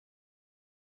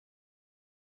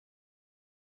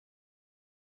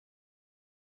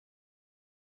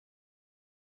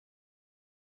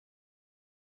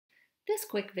This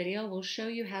quick video will show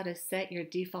you how to set your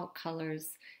default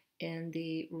colors in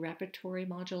the repertory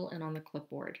module and on the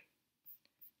clipboard.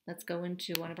 Let's go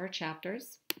into one of our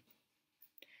chapters.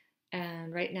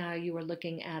 And right now you are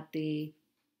looking at the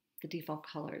default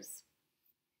colors.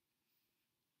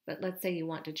 But let's say you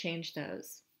want to change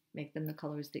those, make them the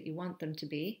colors that you want them to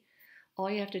be. All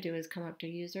you have to do is come up to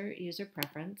User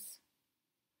Preference,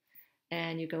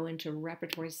 and you go into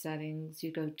Repertory Settings,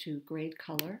 you go to Grade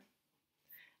Color,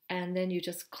 and then you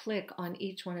just click on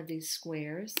each one of these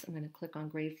squares. I'm going to click on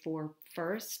grade 4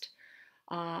 first.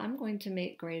 I'm going to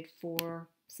make grade 4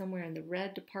 somewhere in the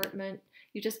red department.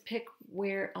 You just pick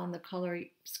where on the color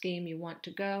scheme you want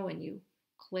to go and you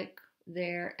click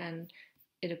there and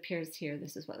it appears here.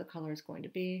 This is what the color is going to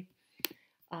be.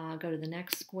 Go to the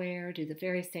next square, do the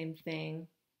very same thing.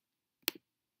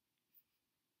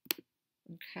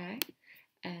 Okay,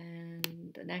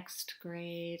 and the next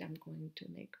grade I'm going to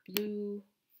make blue.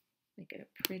 Make it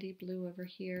a pretty blue over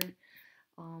here.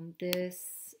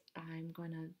 This I'm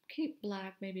going to keep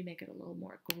black, maybe make it a little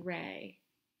more gray.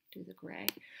 Do the gray.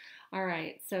 All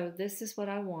right, so this is what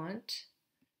I want,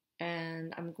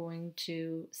 and I'm going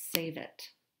to save it.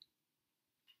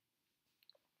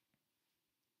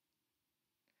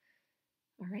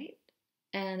 All right,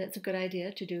 and it's a good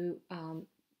idea to do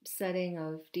setting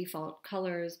of default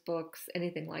colors, books,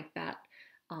 anything like that.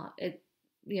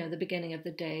 The beginning of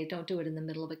the day, don't do it in the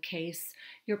middle of a case.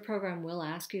 Your program will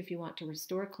ask you if you want to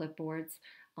restore clipboards,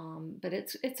 but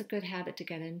it's a good habit to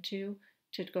get into,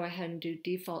 to go ahead and do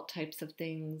default types of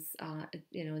things,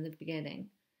 in the beginning,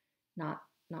 not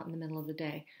in the middle of the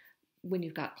day when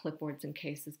you've got clipboards and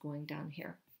cases going down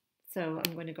here. So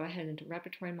I'm going to go ahead into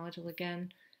Repertory module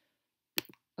again,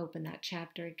 open that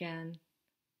chapter again,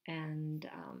 and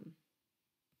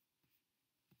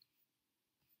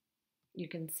you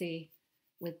can see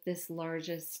with this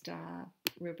largest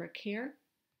rubric here,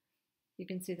 you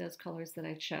can see those colors that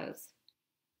I chose.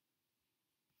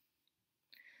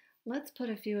 Let's put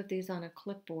a few of these on a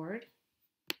clipboard.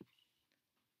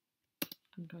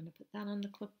 I'm going to put that on the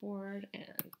clipboard and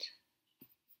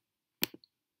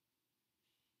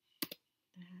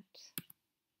that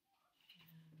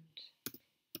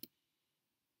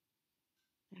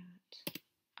and that.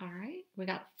 All right, we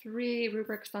got 3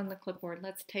 rubrics on the clipboard.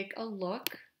 Let's take a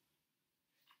look.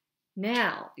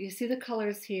 Now, you see the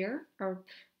colors here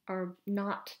are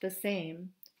not the same,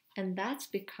 and that's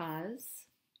because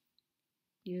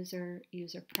user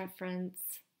preference,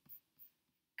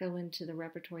 go into the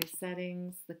repertory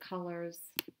settings, the colors.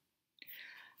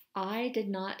 I did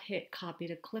not hit copy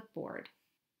to clipboard.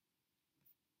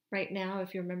 Right now,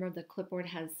 if you remember, the clipboard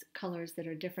has colors that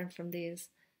are different from these.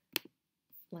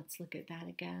 Let's look at that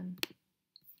again.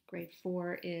 Grade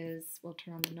 4 is, we'll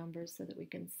turn on the numbers so that we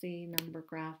can see number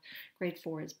graph. Grade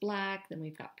 4 is black, then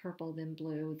we've got purple, then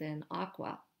blue, then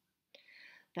aqua.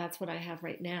 That's what I have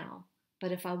right now.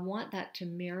 But if I want that to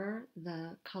mirror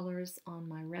the colors on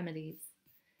my remedies,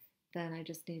 then I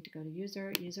just need to go to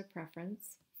user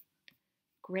preference,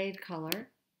 grade color,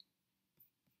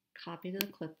 copy to the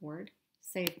clipboard,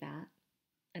 save that,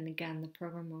 and again the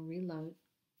program will reload.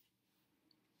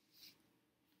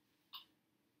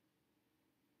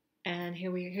 And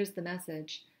here's the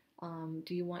message.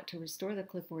 Do you want to restore the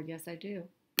clipboard? Yes, I do.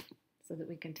 So that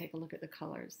we can take a look at the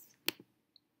colors.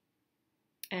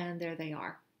 And there they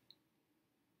are.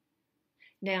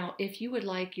 Now, if you would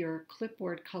like your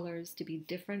clipboard colors to be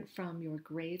different from your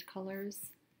grade colors,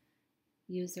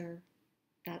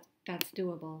 that's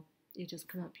doable. You just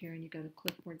come up here and you go to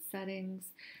clipboard settings.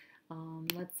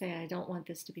 Let's say I don't want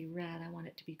this to be red, I want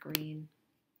it to be green.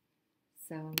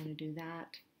 So I'm going to do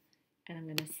that. And I'm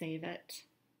going to save it.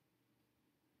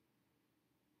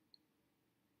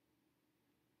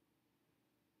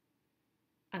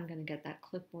 I'm going to get that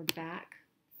clipboard back.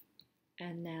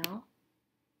 And now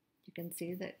you can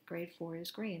see that grade 4 is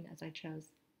green as I chose.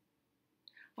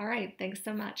 All right, thanks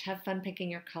so much. Have fun picking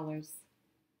your colors.